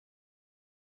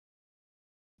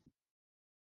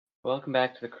Welcome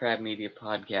back to the Crab Media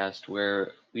Podcast,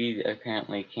 where we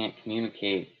apparently can't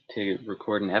communicate to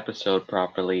record an episode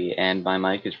properly, and my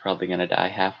mic is probably going to die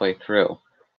halfway through.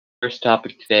 First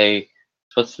topic today is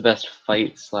what's the best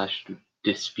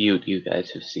fight/dispute you guys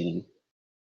have seen?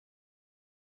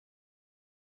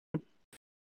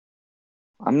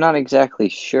 I'm not exactly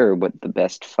sure what the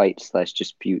best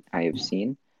fight/dispute I have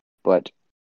seen, but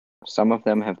some of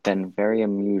them have been very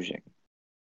amusing.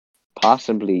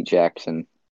 Possibly, Jackson,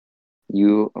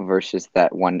 you versus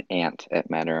that one ant at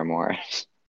Matamoros.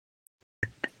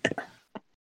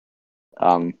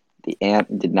 The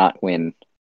ant did not win,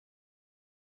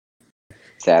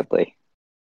 sadly.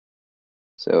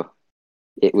 So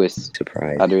it was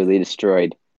Surprise. utterly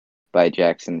destroyed by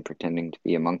Jackson pretending to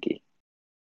be a monkey.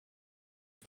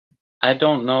 I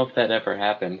don't know if that ever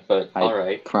happened, but I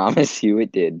alright. promise you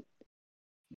it did.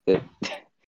 You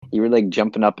were like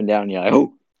jumping up and down, and you're like,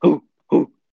 oh,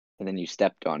 and then you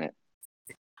stepped on it.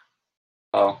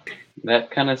 Oh, that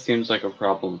kind of seems like a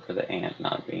problem for the ant,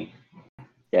 not me.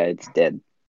 Yeah, it's dead.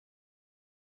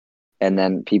 And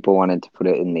then people wanted to put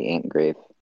it in the ant grave,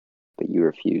 but you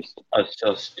refused. I was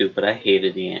so stupid. I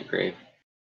hated the ant grave.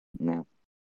 No.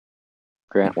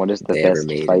 Grant, what is the They ever best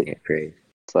made fight an ant grave.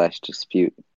 /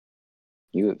 dispute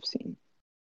you have seen?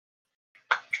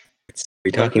 Are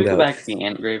we Can talking we go about back to the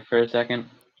ant grave for a second?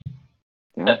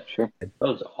 Yeah, sure. That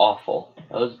was awful.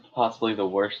 That was possibly the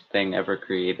worst thing ever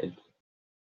created.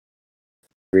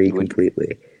 agree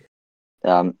completely?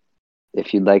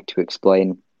 If you'd like to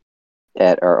explain,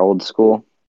 at our old school,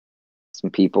 some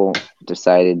people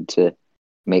decided to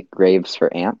make graves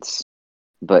for ants,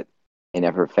 but they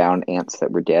never found ants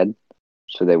that were dead,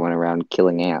 so they went around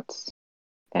killing ants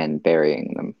and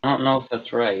burying them. I don't know if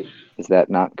that's right. Is that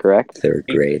not correct? They were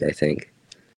great, I think.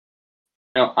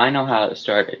 No, I know how it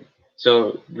started.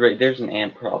 So there's an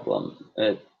ant problem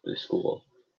at the school,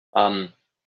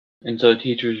 and so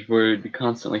teachers would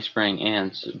constantly spraying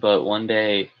ants. But one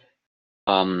day,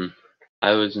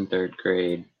 I was in third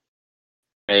grade,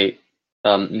 right?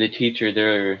 The teacher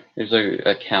there's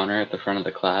a counter at the front of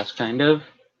the class, kind of,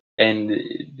 and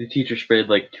the teacher sprayed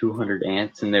like 200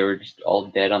 ants, and they were just all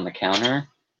dead on the counter.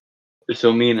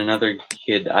 So me and another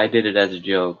kid, I did it as a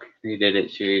joke. He did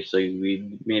it seriously.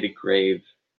 We made a grave.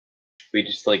 We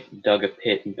just like dug a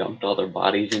pit and dumped all their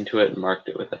bodies into it and marked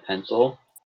it with a pencil.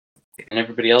 And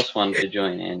everybody else wanted to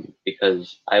join in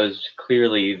because I was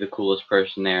clearly the coolest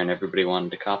person there and everybody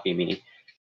wanted to copy me.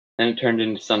 And it turned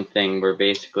into something where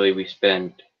basically we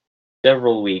spent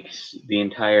several weeks, the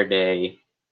entire day,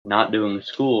 not doing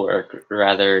schoolwork,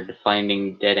 rather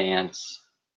finding dead ants.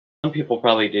 Some people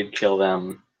probably did kill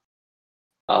them,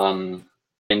 and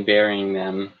burying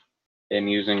them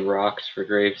and using rocks for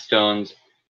gravestones.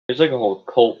 There's like a whole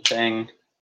cult thing,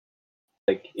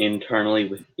 like internally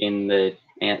within the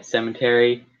ant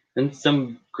cemetery. Then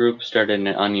some group started an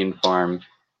onion farm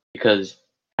because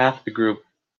half the group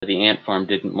of the ant farm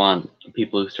didn't want the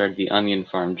people who started the onion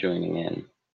farm joining in.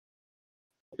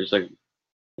 There's like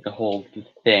a whole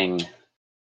thing.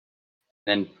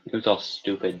 And it was all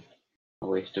stupid, a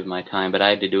waste of my time, but I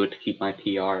had to do it to keep my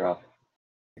PR up.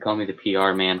 They call me the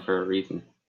PR man for a reason.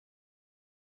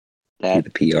 You're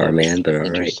the PR man, but all right.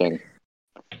 Interesting.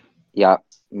 Yeah,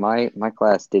 my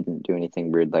class didn't do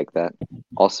anything weird like that.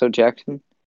 Also, Jackson,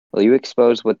 will you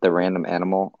expose what the random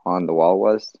animal on the wall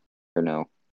was, or no?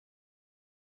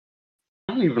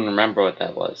 I don't even remember what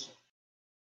that was.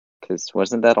 Because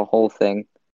wasn't that a whole thing?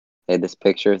 They had this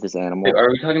picture of this animal. Wait, are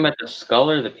we talking about the skull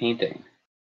or the painting?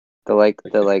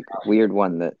 The weird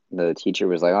one that the teacher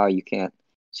was like, "Oh, you can't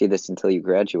see this until you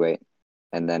graduate,"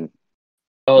 and then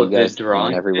Oh, you guys, the drawing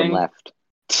and then everyone thing? left.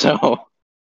 So,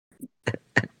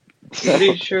 I'm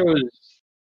pretty sure it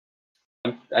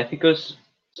was. I think it was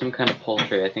some kind of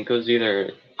poultry. I think it was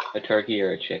either a turkey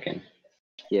or a chicken.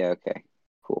 yeah, okay,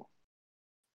 cool.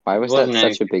 Why It was that wasn't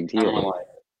such a anything. big I don't know deal? why.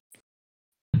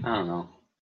 I don't know.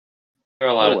 There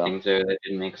are a lot Oh of well. things there that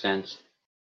didn't make sense.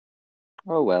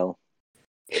 Oh well.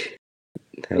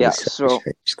 That Yeah, was so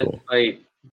strange school. Fight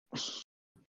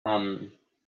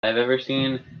I've ever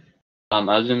seen. I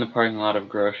was in the parking lot of a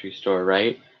grocery store,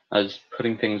 right? I was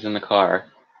putting things in the car.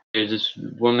 There's this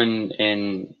woman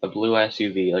in a blue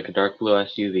SUV, like a dark blue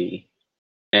SUV,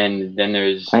 and then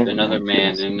there's I another remember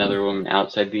man this. and another woman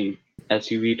outside the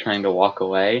SUV trying to walk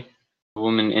away. The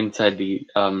woman inside the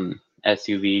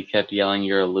SUV kept yelling,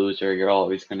 "You're a loser. You're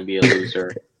always going to be a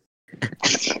loser."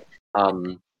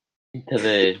 To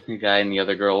the guy and the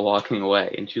other girl walking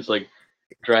away, and she's like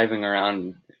driving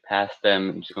around past them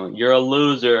and she's going, "You're a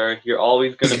loser. You're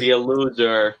always going to be a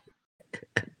loser."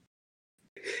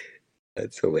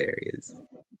 That's hilarious.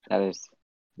 That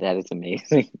is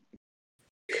amazing.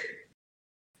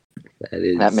 That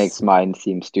is. That makes mine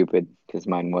seem stupid because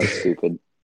mine was stupid.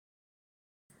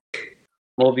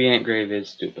 Moby Ant Grave is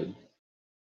stupid.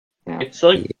 Yeah. It's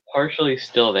like partially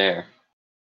still there.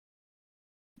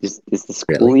 Is the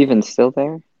school Really? even still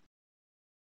there?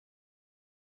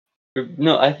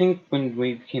 No, I think when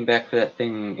we came back for that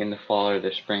thing in the fall or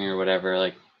the spring or whatever,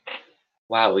 like,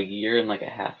 wow, a year and like a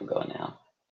half ago now.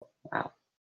 Wow.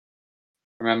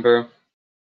 Remember?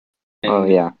 And Oh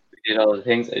yeah. we did all the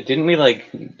things. Didn't we like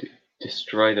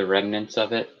destroy the remnants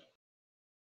of it?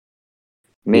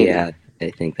 Maybe. Yeah,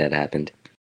 I think that happened.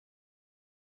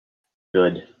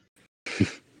 Good.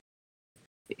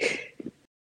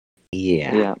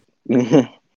 Yeah. Yeah.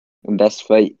 Best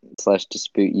fight /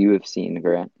 dispute you have seen,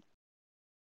 Grant.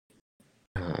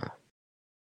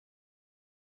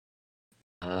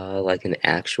 Like an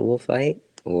actual fight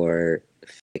or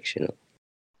fictional?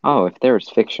 Oh, if there was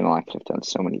fictional, I could have done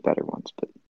so many better ones, but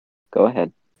go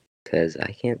ahead. Because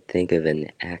I can't think of an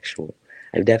actual.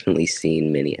 I've definitely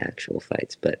seen many actual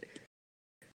fights, but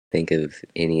think of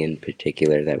any in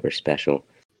particular that were special.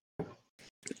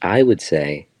 I would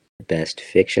say the best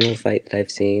fictional fight that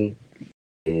I've seen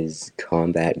is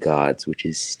Combat Gods, which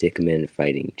is stickmen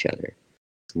fighting each other.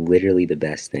 It's literally the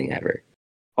best thing ever.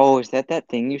 Oh, is that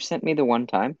thing you sent me the one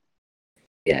time?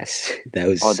 Yes, that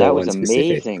was Oh, that so was unspecific,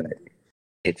 amazing. but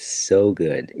it's so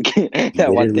good.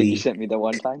 That one thing you Literally, sent me the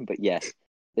one time, but yes.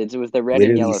 It was the red and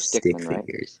literally yellow stick stickman, right?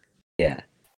 figures. Yeah,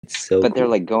 it's so But they're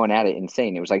cool. like going at it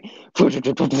insane. It was like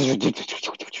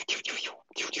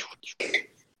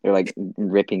they're like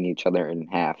ripping each other in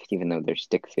half, even though they're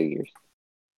stick figures.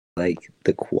 Like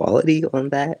the quality on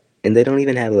that, and they don't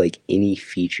even have like any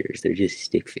features. They're just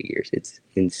stick figures. It's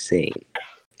insane.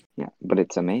 Yeah, but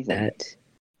it's amazing. That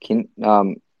Can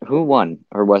who won,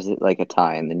 or was it like a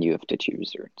tie and then you have to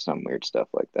choose, or some weird stuff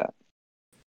like that?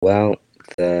 well,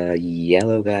 the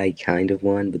yellow guy kind of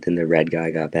won, but then the red guy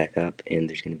got back up, and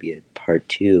there's going to be a part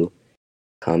 2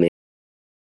 coming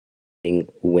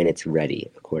when it's ready,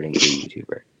 according to a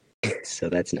YouTuber. So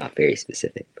that's not very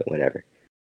specific, but whatever.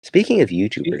 Speaking of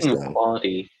YouTubers, Speaking of though,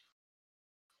 quality,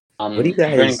 what do you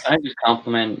Brennan, guys? can I just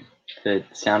compliment the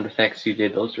sound effects you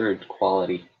did? Those are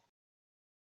quality.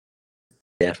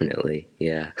 Definitely,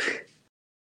 yeah,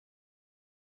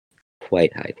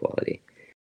 quite high quality.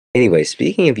 Anyway,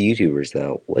 speaking of YouTubers,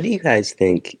 though, what do you guys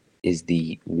think is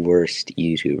the worst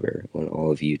YouTuber on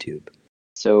all of YouTube?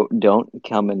 So don't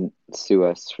come and sue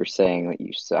us for saying that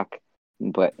you suck.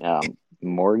 But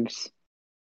Morgs,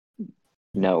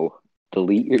 no,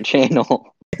 delete your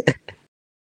channel.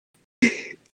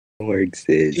 Works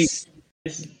See, is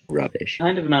it's rubbish.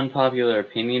 kind of an unpopular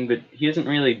opinion, but he hasn't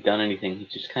really done anything. He's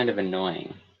just kind of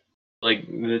annoying. Like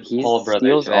the He Paul brothers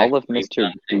steals have all of actually Mr.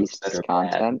 done things that Beast's are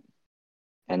bad. content,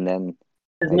 and then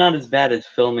It's like, not as bad as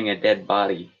filming a dead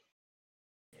body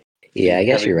Yeah, I and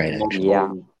guess you're having right. multiple,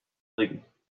 Actually, yeah, like,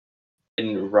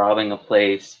 and robbing a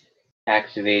place,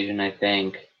 tax evasion, I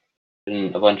think,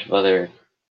 and a bunch of other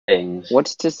things.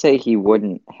 what's to say he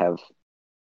wouldn't have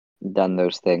done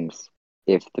those things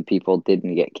if the people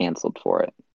didn't get canceled for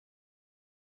it?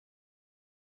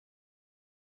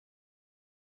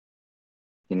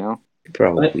 You know? But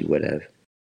probably would have.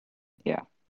 Yeah.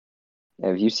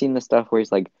 Have you seen the stuff where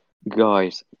he's like,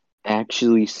 guys,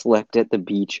 actually slept at the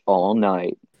beach all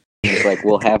night? And it's like,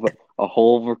 we'll have a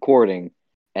whole recording,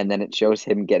 and then it shows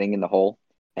him getting in the hole,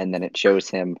 and then it shows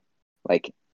him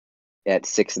like at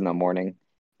 6 a.m,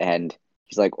 and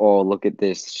he's like, oh, look at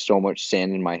this, so much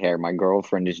sand in my hair. My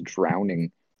girlfriend is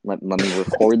drowning. Let me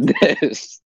record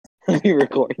this. Let me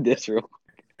record this real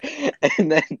quick.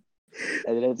 And then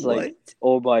it's like, What?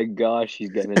 oh my gosh, he's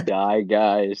gonna die,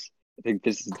 guys. I think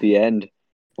this is the end.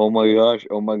 Oh my gosh,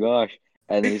 oh my gosh.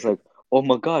 And then he's like, oh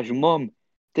my gosh, mom,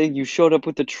 thank you showed up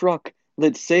with the truck.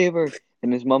 Let's save her.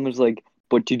 And his mom is like,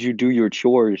 but did you do your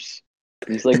chores?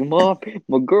 And he's like, mom,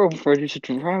 my girlfriend is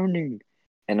drowning.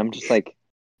 And I'm just like,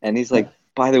 and he's like,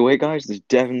 by the way, guys, this is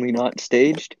definitely not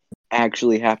staged.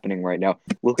 Actually happening right now.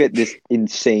 Look at this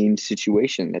insane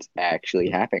situation that's actually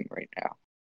happening right now.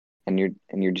 And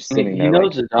you're just I mean, sitting he there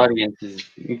knows like, his audience is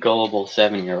gullible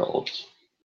 7-year-olds.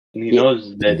 And he it,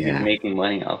 knows that he's Yeah. making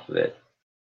money off of it.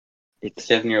 it's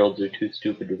 7-year-olds are too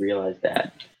stupid to realize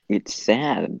that. it's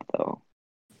sad though.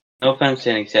 No offense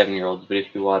to any 7-year-olds, but if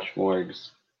you watch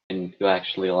Morgs and you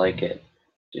actually like it,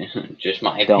 just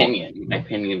my Don't. opinion. My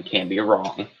opinion can't be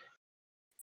wrong.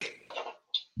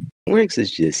 Works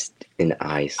is just an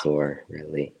eyesore,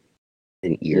 really.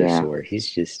 An ear Yeah. sore. He's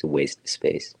just a waste of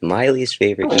space. My least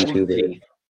favorite YouTuber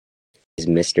is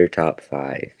Mr. Top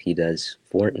 5. He does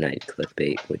Fortnite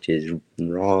clickbait, which is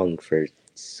wrong for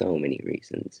so many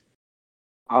reasons.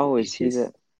 Oh, He's is he just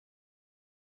the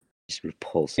Just Yeah,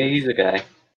 repulsive. he's a guy.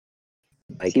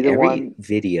 Like See the every one?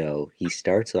 video, he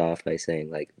starts off by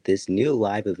saying like this new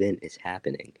live event is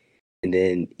happening, and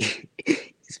then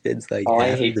he spends like Oh, I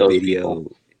half of hate the those video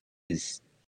people. is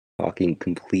talking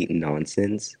complete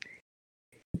nonsense.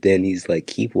 Then he's like,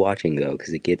 keep watching though,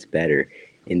 because it gets better.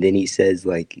 And then he says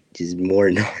like just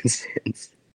more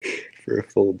nonsense for a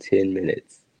full 10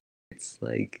 minutes. It's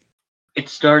like,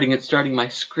 It's starting. My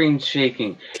screen's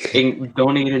shaking. And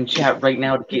donate in chat right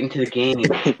now to get into the game.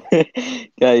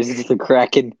 Guys, it's the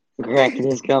Kraken. The Kraken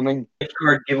is coming. Gift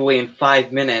card giveaway in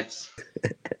 5 minutes.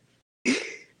 yeah,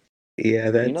 You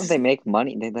know that's they make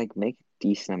money. They like make a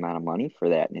decent amount of money for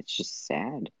that, and it's just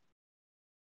sad.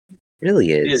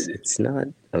 really is. It- It's not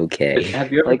okay.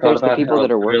 Have you ever Like thought there's the about people how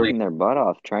that are really working their butt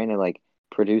off trying to like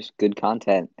produce good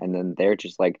content, and then they're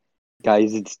just like,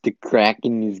 guys, it's the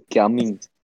Kraken is coming.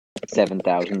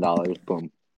 $7,000.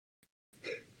 Boom.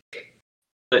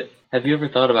 But have you ever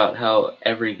thought about how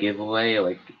every giveaway,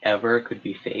 like ever, could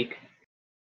be fake?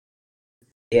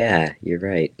 Yeah, you're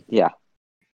right. Yeah.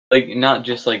 Like not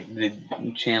just like the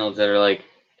channels that are like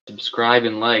subscribe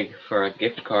and like for a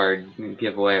gift card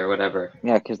giveaway or whatever.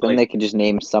 Yeah, because then Like- they could just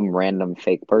name some random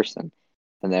fake person,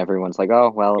 and then everyone's like, "Oh,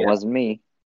 well, it Yeah. wasn't me."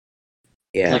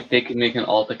 Yeah. Like they could make an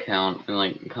alt account and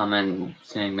like comment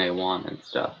saying they won and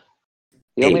stuff.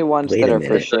 The Hey, only ones wait that a are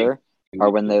for minute. sure are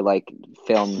when they like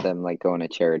film them like going to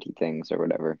charity things or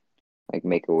whatever, like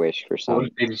Make a Wish for What some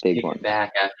if they just big take ones. it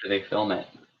back after they film it?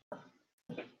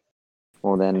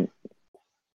 Well, then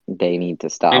they need to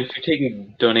stop. If you're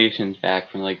taking donations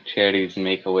back from like charities and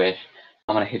Make a Wish,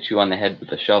 I'm gonna hit you on the head with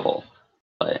a shovel.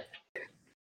 But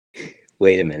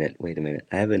Wait a minute.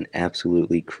 I have an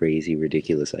absolutely crazy,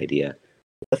 ridiculous idea.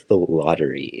 What if the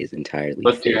lottery is entirely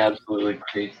what's fake? your absolutely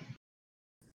crazy?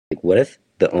 Like, what if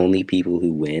the only people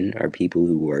who win are people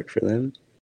who work for them?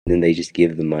 And then they just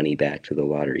give the money back to the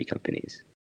lottery companies.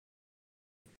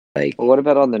 Like, Well, what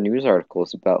about all the news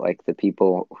articles about like the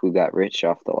people who got rich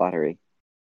off the lottery?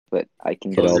 But I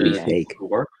can Could Those all are be the that. people fake. who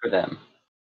work for them.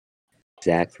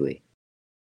 Exactly.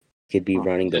 Could be Huh.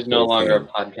 running the There's no whole longer a thing.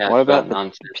 podcast What about about the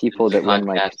nonsense. people It's a that win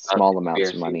like podcast about small amounts of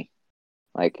conspiracy. money?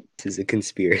 Like, This is a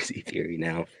conspiracy theory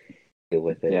now. Deal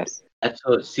with it. yes. That's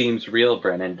so it seems real,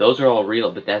 Brennan. Those are all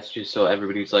real, but that's just so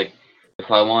everybody's like,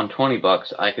 if I won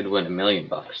 $20, I could win $1 million.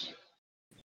 Exactly.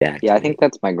 Yeah, I think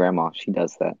that's my grandma. She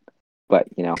does that. But,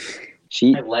 you know,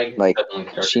 she My leg has like suddenly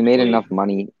started she to made bleed. enough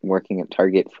money working at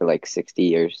Target for like 60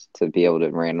 years to be able to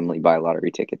randomly buy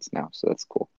lottery tickets now. So that's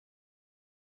cool.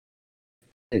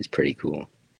 It's pretty cool.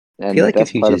 And feel the like if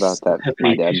best you part just- about that, Have my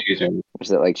any dad, issues or- was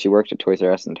that like she worked at Toys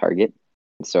R Us and Target.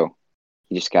 And so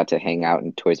he just got to hang out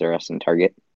in Toys R Us and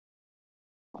Target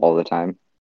all the time.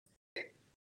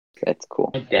 That's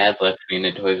cool. My dad left me in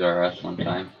a Toys R Us one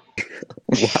time.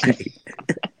 Why?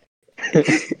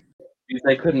 Because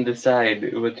I couldn't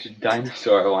decide which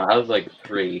dinosaur I want. I was like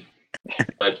 3,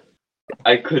 but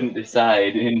I couldn't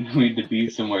decide, and we had to be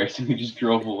somewhere, so we just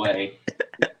drove away.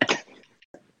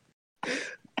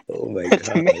 Oh my That's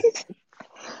god. amazing.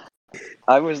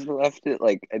 I was left at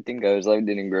like I think I was left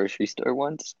in a grocery store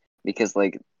once because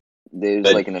like there's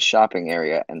But- like in a shopping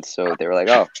area, and so they were like,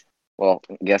 "Oh, well,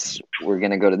 guess we're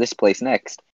gonna go to this place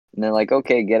next." And they're like,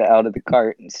 "Okay, get out of the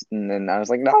cart." And then I was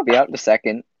like, "No, I'll be out in a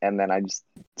second." And then I just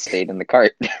stayed in the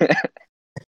cart.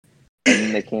 And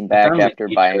then they came back found my after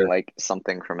buying teacher. like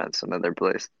something from some other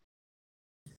place.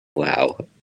 Wow.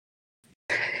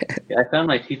 I found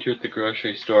my teacher at the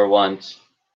grocery store once.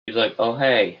 He's like, "Oh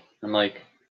hey," I'm like,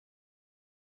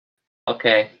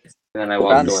 "Okay," and then I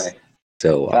walked Found- away.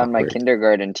 So Found my awkward.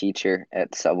 kindergarten teacher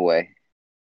at Subway.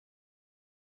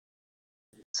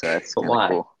 So that's But kind of why?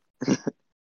 cool.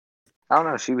 I don't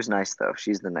know. She was nice though.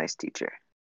 She's the nice teacher.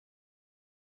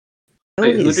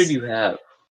 Wait, who Always- did you have?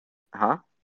 Huh?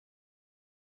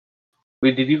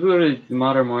 Wait, did you go to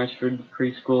Modern Morrisford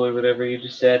preschool or whatever you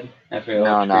just said? I forget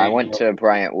No, which no. I grade went you to were.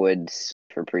 Bryant Woods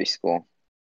for preschool.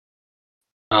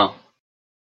 Oh,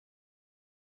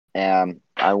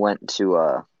 I went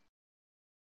to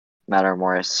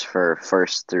Matamoros for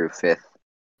 1st through 5th.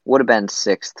 Would have been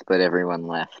 6th, but everyone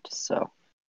left. So,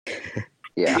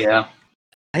 yeah. yeah.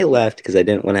 I left because I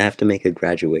didn't want to have to make a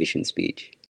graduation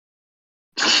speech.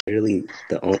 Literally,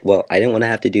 well, I didn't want to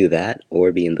have to do that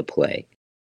or be in the play.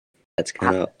 That's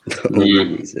kind of the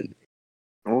only reason.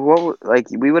 Well, like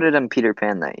we would have done Peter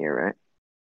Pan that year, right?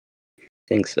 I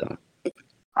think so.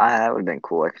 That would have been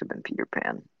cool. I could have been Peter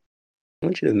Pan. I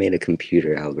want you to have made a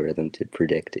computer algorithm to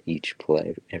predict each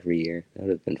play every year. That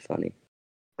would have been funny.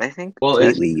 I think. Well,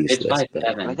 it's Completely it's useless, by but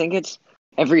 7. I think it's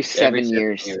every 7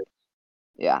 years.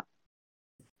 Yeah.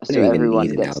 you So don't even everyone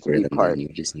need an gets to be algorithm part. then. You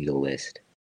just need a list.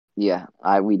 Yeah,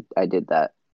 I did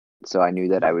that. so I knew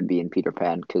that I would be in Peter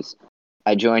Pan because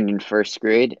I joined in first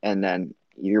grade, and then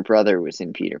your brother was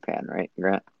in Peter Pan, right,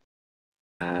 Grant?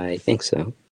 I think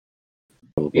so.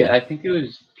 Probably. Yeah, I think it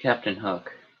was Captain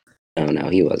Hook. No,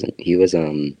 he wasn't. He was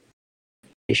pretty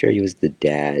sure he was the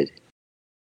dad.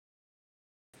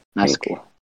 That's Think. cool.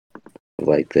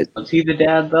 Like the Was he the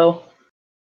dad though?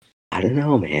 I don't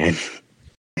know, man.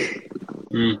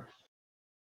 Mm.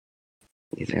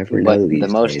 You never But know the these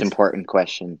most days. important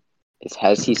question is: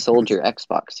 has he sold your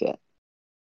Xbox yet?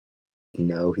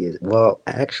 No, he is. Well,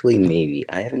 actually, maybe.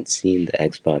 I haven't seen the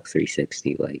Xbox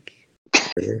 360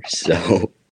 ever,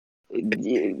 so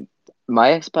My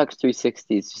Xbox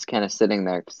 360 is just kind of sitting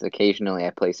there because occasionally I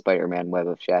play Spider-Man Web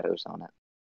of Shadows on it.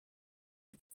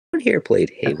 Everyone here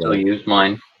played I still Halo. use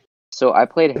mine. So I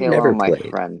played I've Halo never on my played.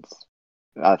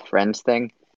 friends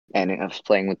thing, and I was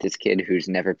playing with this kid who's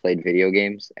never played video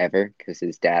games ever because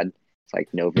his dad's like,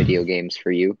 no video games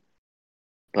for you,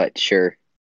 but sure,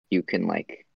 you can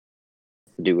like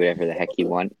do whatever the heck you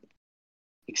want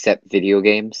except video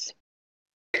games.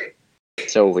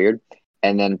 So weird.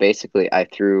 And then basically I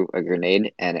threw a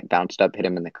grenade and it bounced up, hit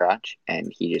him in the crotch,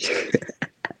 and he just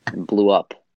blew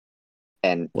up.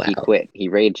 And he Wow. quit. He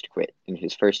raged quit in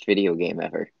his first video game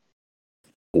ever.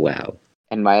 Wow.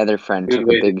 And my other friend Good took a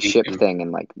way to big teach ship him. thing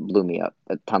and like blew me up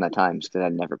a ton of times because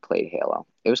I'd never played Halo.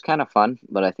 It was kind of fun,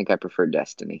 but I think I prefer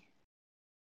Destiny.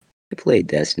 I played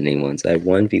Destiny once. I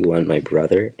 1v1 my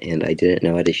brother, and I didn't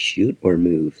know how to shoot or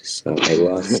move, so I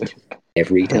lost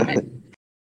every time.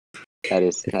 That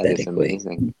is Pathetically.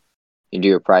 amazing. You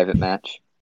do a private match?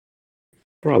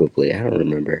 Probably. I don't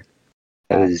remember.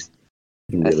 I That's was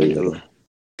that's a really move. little.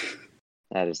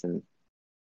 That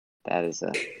is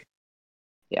a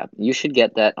yeah. You should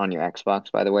get that on your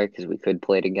Xbox, by the way, because we could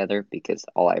play together. Because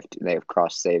all I have to, they have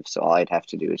cross save, so all I'd have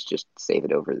to do is just save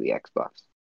it over to the Xbox.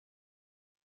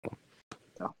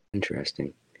 So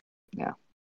Interesting. yeah,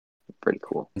 pretty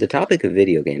cool. The topic of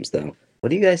video games, though. What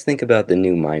do you guys think about the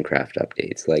new Minecraft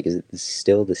updates? Like, is it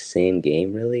still the same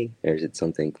game, really? Or is it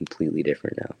something completely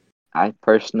different now? I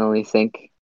personally think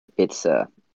it's a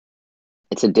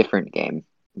different game,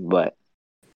 but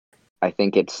I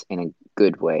think it's in a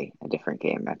good way a different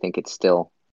game. I think it's still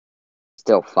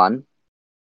fun,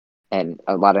 and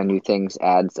a lot of new things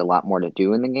adds a lot more to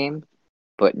do in the game.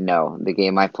 But no, the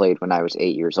game I played when I was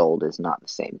 8 years old is not the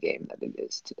same game that it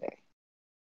is today.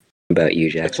 About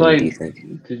you, That's Jackson, what do you why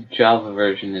think? the Java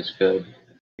version is good.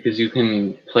 Because you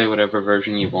can play whatever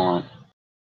version you want.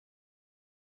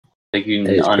 Like you That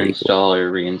can is pretty cool. uninstall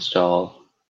or reinstall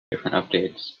different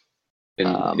updates.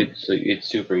 And it's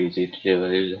super easy to do.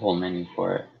 There's a whole menu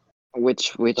for it.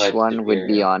 Which Besides one would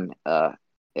be Superior. on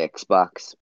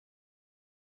Xbox?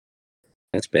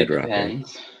 That's It Bedrock, right?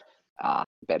 depends.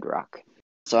 Bedrock.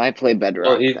 So I play Well,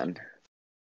 Bedrock then.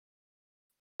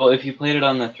 if you played it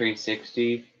on the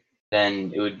 360,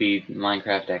 then it would be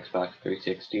Minecraft Xbox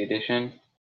 360 edition.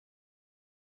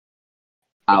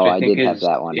 Oh, Which I I think did have is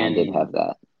that one. I did in. have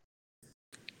that.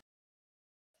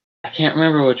 I can't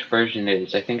remember which version it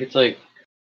is. I think it's like.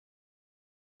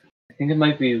 I think it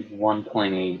might be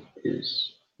 1.8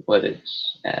 is what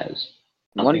it's as.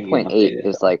 I don't think you can 1.8 update it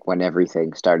is though. like when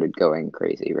everything started going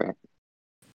crazy, right?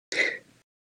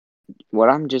 What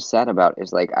I'm just sad about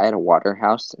is like I had a water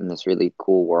house in this really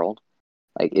cool world.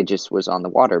 Like it just was on the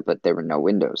water, but there were no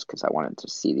windows because I wanted to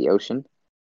see the ocean.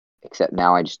 Except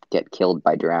now I just get killed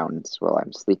by drowns while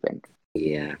I'm sleeping.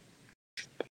 Yeah.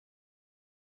 I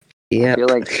Yep. feel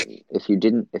like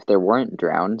if there weren't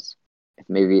drowns, if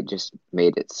maybe it just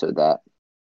made it so that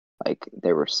like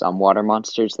there were some water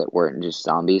monsters that weren't just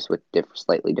zombies with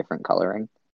slightly different coloring,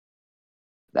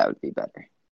 that would be better.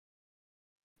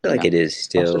 I feel like it is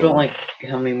I also don't still. like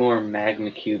how many more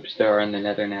magma cubes there are in the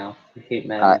Nether now. I hate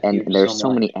magma And cubes so there's so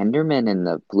much. many Endermen in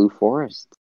the Blue Forest.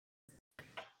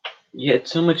 Yeah,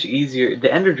 it's so much easier.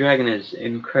 The Ender Dragon is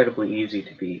incredibly easy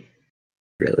to beat.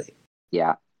 Really?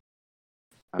 Yeah,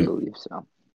 I believe so.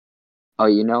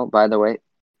 Oh, by the way,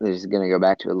 this is gonna go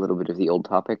back to a little bit of the old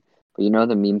topic, but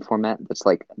the meme format that's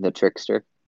like the trickster?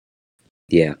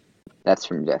 Yeah. That's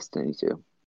from Destiny 2.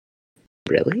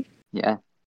 Really? Yeah.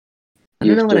 I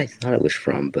don't know what I thought it was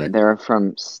from, but There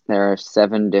are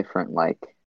 7 different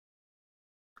like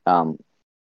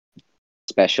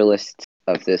specialists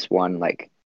of this one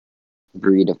like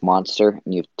breed of monster,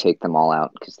 and you take them all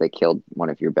out because they killed one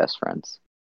of your best friends.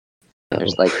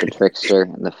 There's like the trickster,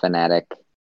 the fanatic,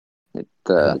 the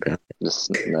oh god.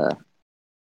 the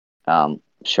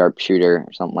sharpshooter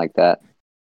or something like that,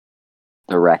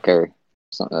 the wrecker,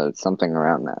 something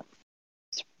around that.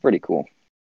 It's pretty cool.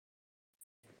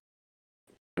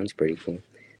 Sounds pretty cool.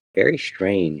 Very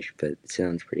strange, but it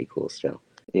sounds pretty cool still.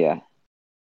 Yeah.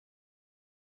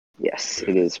 Yes,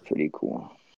 it is pretty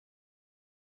cool.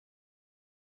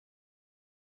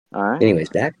 All right. Anyways,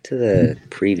 back to the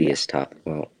previous topic.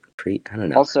 Well, I don't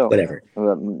know. Also, Whatever.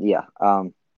 yeah.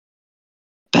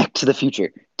 Back to the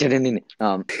Future.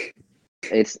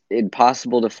 It's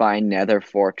impossible to find nether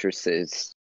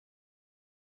fortresses.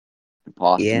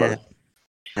 Impossible. Yeah,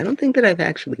 I don't think that I've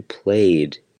actually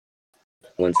played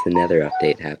once the Nether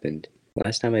update happened.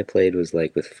 Last time I played was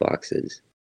like with foxes.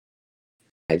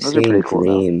 I've Those are seen pretty cool,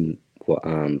 though. Dream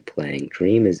playing.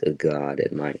 Dream is a god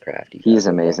at Minecraft. You He's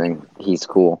gotta go watch amazing. He's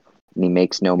cool. And he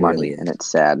makes no He money, really is. and it's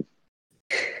sad.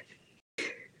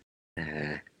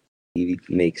 He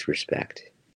makes respect.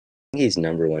 I think he's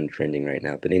 #1 trending right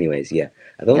now. But anyways, yeah,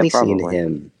 I've only seen probably.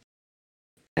 him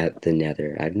at the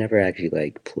Nether. I've never actually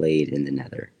like played in the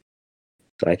Nether,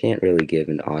 so I can't really give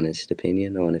an honest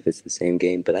opinion on if it's the same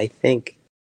game. But I think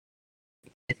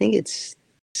it's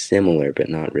similar, but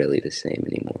not really the same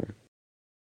anymore.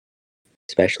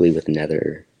 Especially with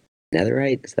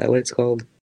Netherite. Is that what it's called?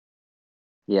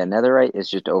 Yeah, netherite is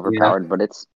just overpowered, but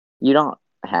you don't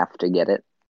have to get it.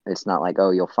 It's not like,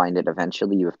 oh, you'll find it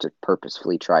eventually. You have to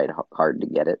purposefully try it hard to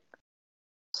get it.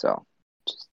 So,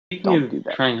 just Speaking don't of do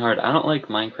that. trying hard, I don't like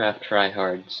Minecraft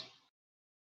tryhards.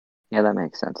 Yeah, that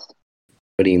makes sense.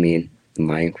 What do you mean?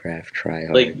 Minecraft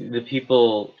tryhard? Like the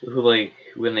people who like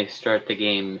when they start the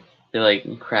game, they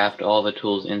like craft all the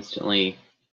tools instantly.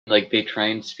 Like they try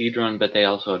and speedrun, but they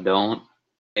also don't.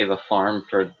 They have a farm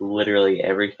for literally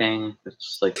everything.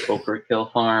 It's like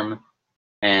overkill farm,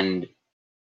 and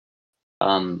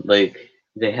like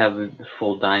they have the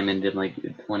full diamond in like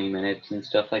 20 minutes and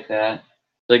stuff like that.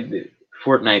 Like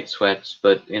Fortnite sweats,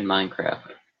 but in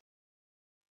Minecraft.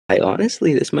 I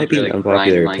honestly, this might be an Really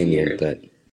unpopular grind my opinion, gears. but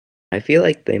I feel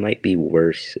like they might be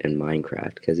worse in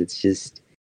Minecraft because it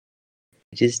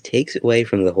just takes away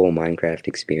from the whole Minecraft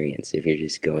experience if you're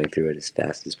just going through it as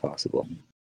fast as possible.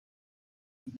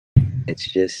 It's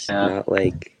just not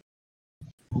like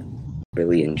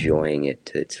really enjoying it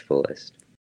to its fullest.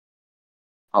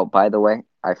 Oh, by the way,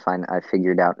 I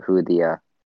figured out who the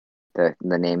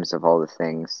names of all the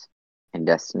things in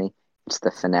Destiny. It's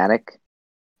the Fanatic,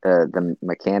 the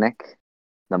Mechanic,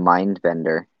 the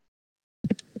Mindbender,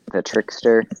 the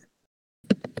Trickster,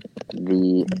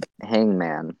 the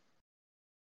Hangman,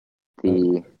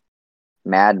 the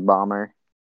Mad Bomber,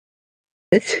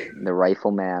 the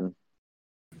Rifleman,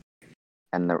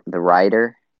 and the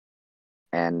Rider,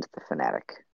 and the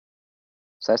Fanatic.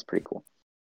 So that's pretty cool.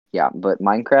 Yeah, but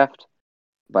Minecraft,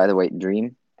 by the way,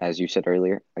 Dream, as you said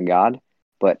earlier, a god,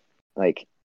 but like,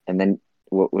 and then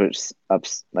what was up,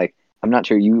 like, I'm not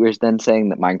sure, you were then saying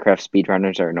that Minecraft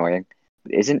speedrunners are annoying.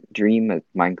 Isn't Dream a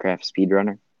Minecraft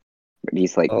speedrunner? But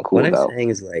he's like Well, cool what I'm though. saying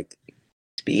is like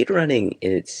speedrunning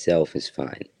in itself is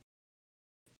fine.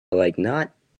 But like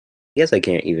not I guess I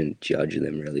can't even judge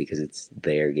them really because it's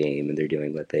their game and they're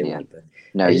doing what they want. But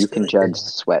No, I just you feel can like they're judge not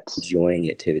sweats. enjoying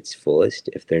it to its fullest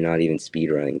if they're not even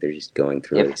speedrunning. They're just going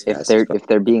through it as fast as possible. If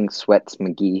they're being Sweats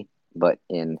McGee, but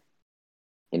in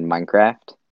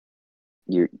Minecraft,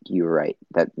 you're right.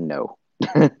 That no.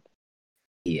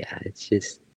 Yeah, it's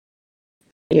just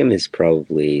him is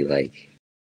probably like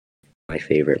my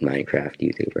favorite Minecraft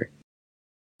YouTuber.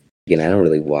 Again, I don't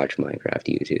really watch Minecraft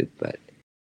YouTube, but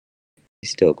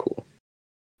he's still cool.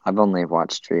 I've only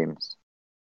watched streams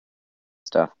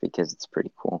stuff because it's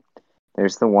pretty cool.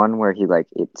 There's the one where he like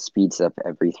it speeds up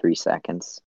every 3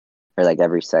 seconds. Or like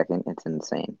every second. It's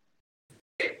insane.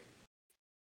 That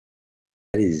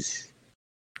is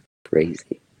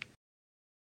crazy.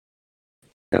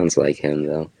 Sounds like him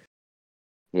though.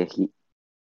 Yeah,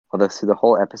 although through the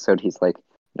whole episode he's like,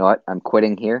 you know what, I'm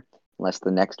quitting here unless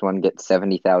the next one gets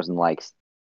 70,000 likes.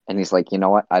 And he's like, you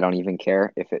know what, I don't even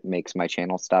care if it makes my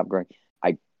channel stop growing.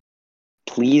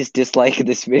 Please dislike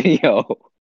this video.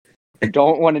 I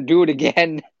don't want to do it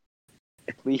again.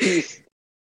 Please.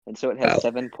 And so it has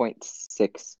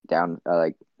 7.6 down,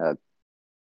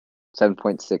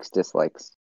 7.6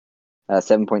 dislikes.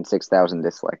 7.6 thousand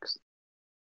dislikes.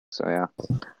 So yeah.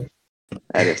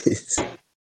 That is.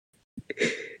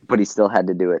 But he still had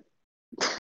to do it.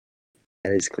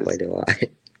 That is quite a lot.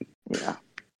 Yeah.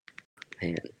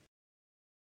 Man.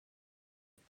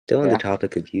 Still on the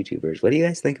topic of YouTubers, what do you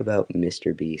guys think about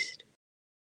Mr. Beast?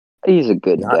 He's a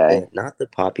good guy. Not the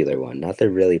popular one, not the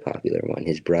really popular one,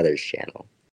 his brother's channel.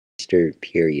 Mr.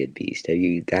 Period Beast. Have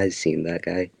you guys seen that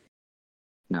guy?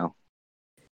 No.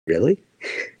 Really?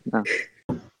 No.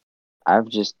 I've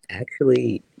just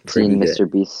actually seen good. Mr.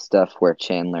 Beast stuff where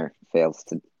Chandler fails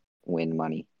to win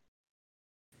money.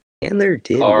 Chandler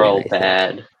did Carl win,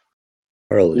 bad.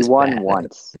 Carl he is won bad.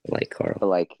 once. Like Carl. But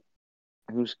like,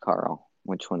 who's Carl?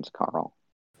 Which one's Carl?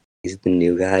 He's the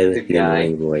new guy with Good the guy.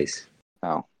 annoying voice.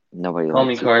 Oh, nobody Call Me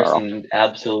likes you, Carl. Carson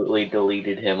absolutely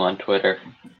deleted him on Twitter.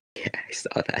 Yeah, I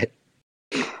saw that.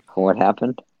 What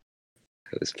happened?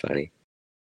 It was funny.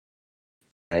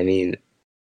 I mean,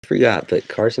 I forgot, but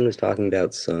Carson was talking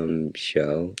about some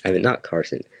show. I mean, not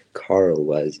Carson. Carl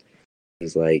was. He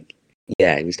was like,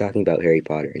 yeah, he was talking about Harry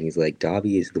Potter, and he's like,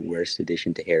 Dobby is the worst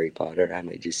addition to Harry Potter. I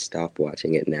might just stop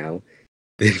watching it now.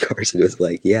 Then Carson was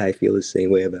like, yeah, I feel the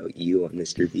same way about you on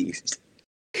Mr. Beast.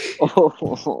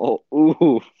 Oh,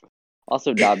 ooh.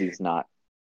 Also, Dobby's not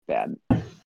bad.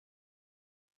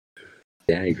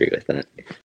 Yeah, I agree with that.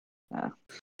 Yeah.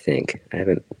 I think. I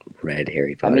haven't read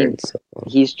Harry I Potter mean, in so long.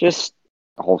 he's just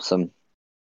wholesome.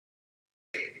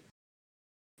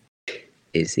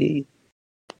 Is he?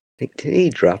 Like, did he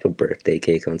drop a birthday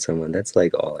cake on someone? That's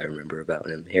like all I remember about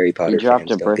him. Harry He Potter dropped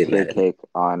fans a don't get birthday mad at me. cake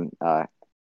on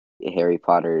Harry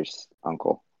Potter's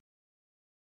uncle.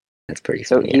 That's pretty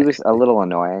So funny. he was a actually. little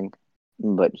annoying,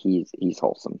 but he's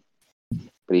wholesome.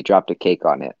 But he dropped a cake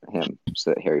on him so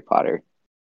that Harry Potter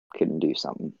couldn't do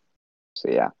something. So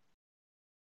yeah.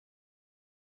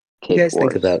 What do you Cake guys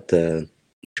think wars. about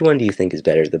which one do you think is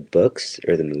better, the books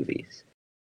or the movies?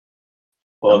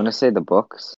 I'm gonna say the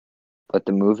books, but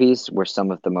the movies were some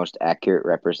of the most accurate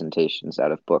representations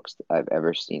out of books that I've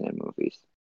ever seen in movies.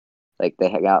 Like they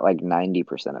got like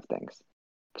 90% of things.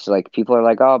 So like people are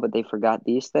like, oh, but they forgot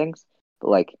these things. But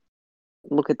like,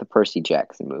 look at the Percy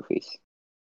Jackson movies.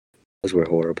 Those were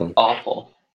horrible.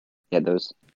 Awful. Yeah,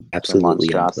 those Absolutely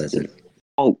monstrosities. unpleasant.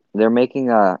 Oh, they're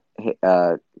making a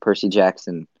Percy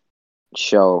Jackson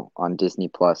show on Disney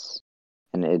Plus,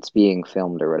 and it's being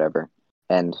filmed or whatever.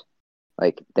 And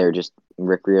like they're just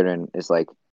Rick Riordan is like,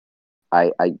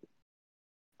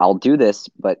 I'll do this,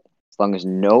 but as long as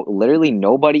literally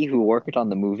nobody who worked on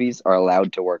the movies are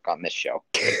allowed to work on this show.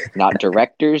 Not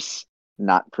directors,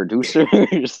 not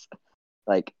producers.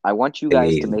 Like I want you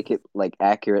guys to make it like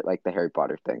accurate like the Harry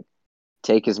Potter thing.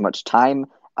 Take as much time,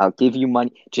 I'll give you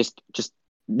money. Just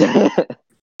so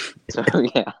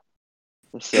yeah.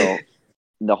 So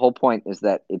the whole point is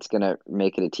that it's gonna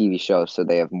make it a TV show so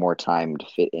they have more time to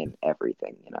fit in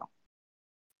everything, you know.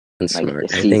 That's Like smart.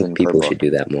 a I season think per people should book.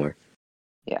 do that more.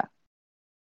 Yeah.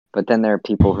 But then there are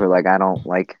people who are like, I don't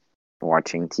like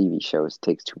watching TV shows, it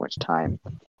takes too much time.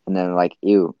 And then like,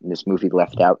 ew, this movie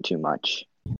left out too much.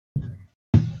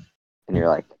 And you're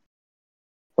like,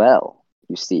 well,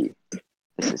 you see,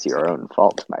 this is your own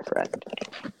fault, my friend.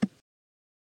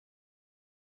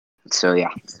 So yeah.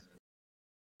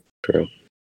 True.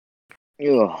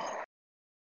 Ugh.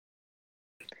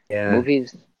 Yeah.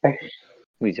 Movies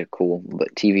are cool,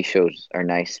 but TV shows are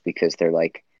nice because they're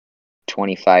like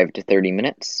 25 to 30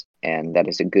 minutes, and that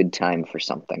is a good time for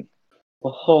something.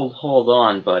 Well, hold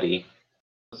on, buddy.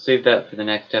 Let's save that for the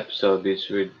next episode because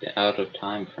we're out of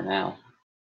time for now.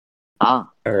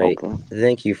 All right. Okay.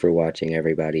 Thank you for watching,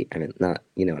 everybody. I mean, not,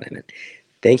 you know what I meant.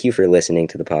 Thank you for listening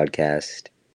to the podcast.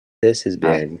 This has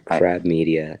been Crab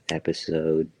Media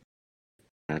episode,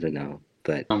 I don't know,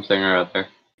 but Something or other.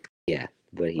 yeah,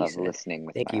 what he Love said. listening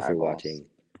with Thank my you for eyeballs. watching.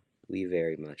 We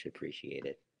very much appreciate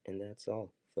it. And that's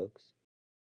all, folks.